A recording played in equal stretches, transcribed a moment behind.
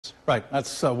Right,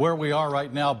 that's where we are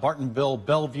right now, Bartonville,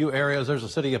 Bellevue areas. There's the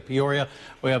city of Peoria.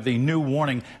 We have the new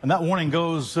warning, and that warning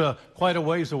goes quite a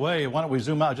ways away. Why don't we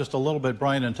zoom out just a little bit,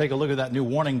 Brian, and take a look at that new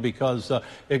warning, because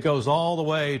it goes all the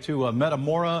way to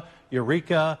Metamora,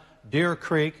 Eureka, Deer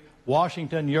Creek,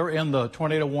 Washington. You're in the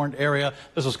tornado warned area.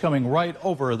 This is coming right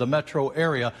over the metro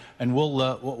area, and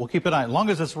we'll keep an eye. As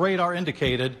long as it's radar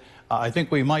indicated, I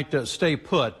think we might stay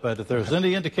put. But if there's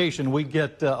any indication we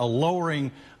get a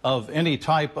lowering of any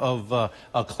type of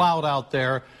a cloud out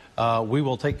there, we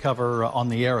will take cover on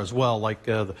the air as well, like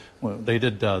the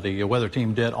weather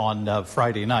team did on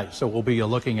Friday night. So we'll be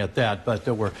looking at that. But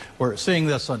we're seeing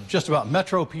this on just about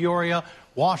Metro Peoria,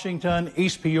 Washington,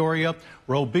 East Peoria,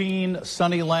 Robine,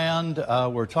 Sunnyland.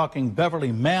 We're talking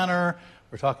Beverly Manor.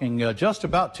 We're talking just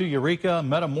about to Eureka,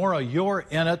 Metamora. You're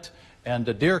in it,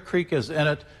 and Deer Creek is in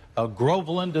it.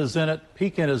 Groveland is in it,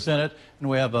 Pekin is in it, and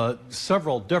we have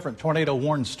several different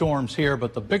tornado-warned storms here,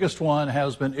 but the biggest one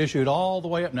has been issued all the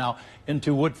way up now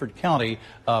into Woodford County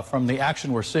from the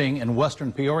action we're seeing in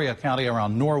western Peoria County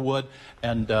around Norwood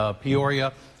and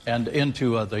Peoria, and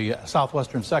into the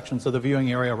southwestern sections of the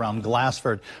viewing area around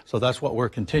Glassford. So that's what we're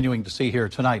continuing to see here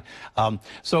tonight.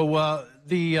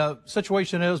 The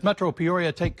situation is Metro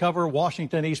Peoria take cover,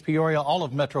 Washington, East Peoria, all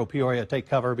of Metro Peoria take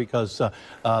cover, because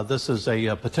this is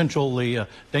a potentially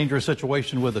dangerous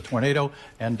situation with a tornado,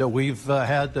 and we've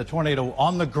had the tornado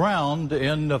on the ground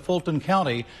in Fulton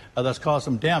County that's caused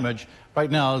some damage. Right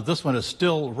now, this one is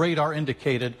still radar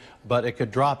indicated, but it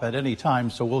could drop at any time,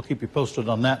 so we'll keep you posted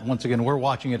on that. Once again, we're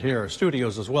watching it here in our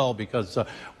studios as well, because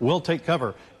we'll take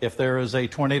cover if there is a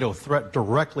tornado threat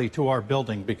directly to our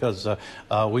building, because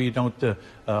we don't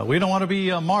want to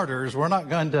be martyrs. We're not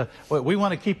going to. We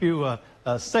want to keep you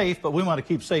safe, but we want to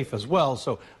keep safe as well.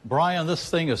 So, Brian, this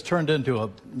thing has turned into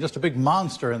just a big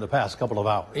monster in the past couple of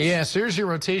hours. Yeah, so here's your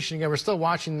rotation again. We're still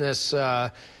watching this.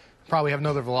 Probably have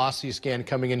another velocity scan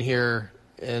coming in here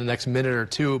in the next minute or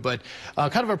two, but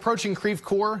kind of approaching Creve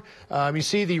Coeur. You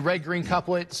see the red-green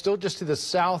couplet still just to the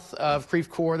south of Creve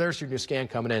Coeur. There's your new scan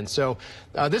coming in. So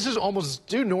this is almost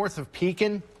due north of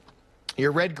Pekin.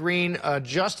 Your red-green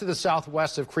just to the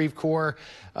southwest of Creve Coeur,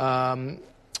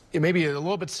 maybe a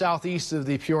little bit southeast of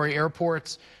the Peoria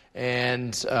airports,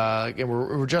 and again,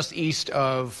 we're just east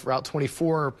of Route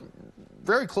 24,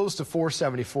 very close to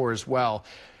 474 as well.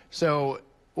 So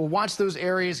we'll watch those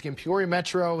areas. Again, Peoria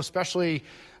Metro, especially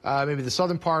maybe the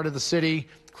southern part of the city,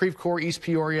 Creve Coeur, East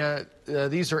Peoria.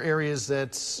 These are areas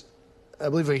that I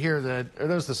believe we hear that. Are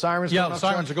those the sirens? Yeah, the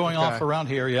sirens are going off around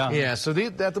here, yeah. Yeah, so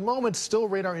at the moment, still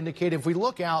radar indicated. If we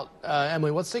look out,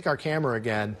 Emily, let's take our camera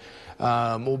again.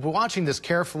 We'll be watching this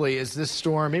carefully as this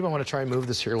storm, maybe I want to try and move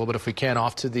this here a little bit if we can,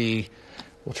 off to the,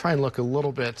 we'll try and look a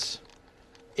little bit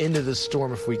into the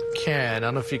storm if we can. I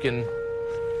don't know if you can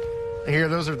hear,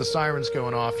 those are the sirens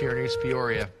going off here in East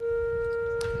Peoria.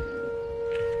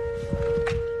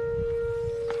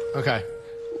 Okay,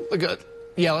 good.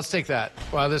 Yeah, let's take that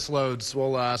while this loads.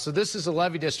 Well, so this is a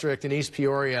levee district in East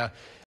Peoria.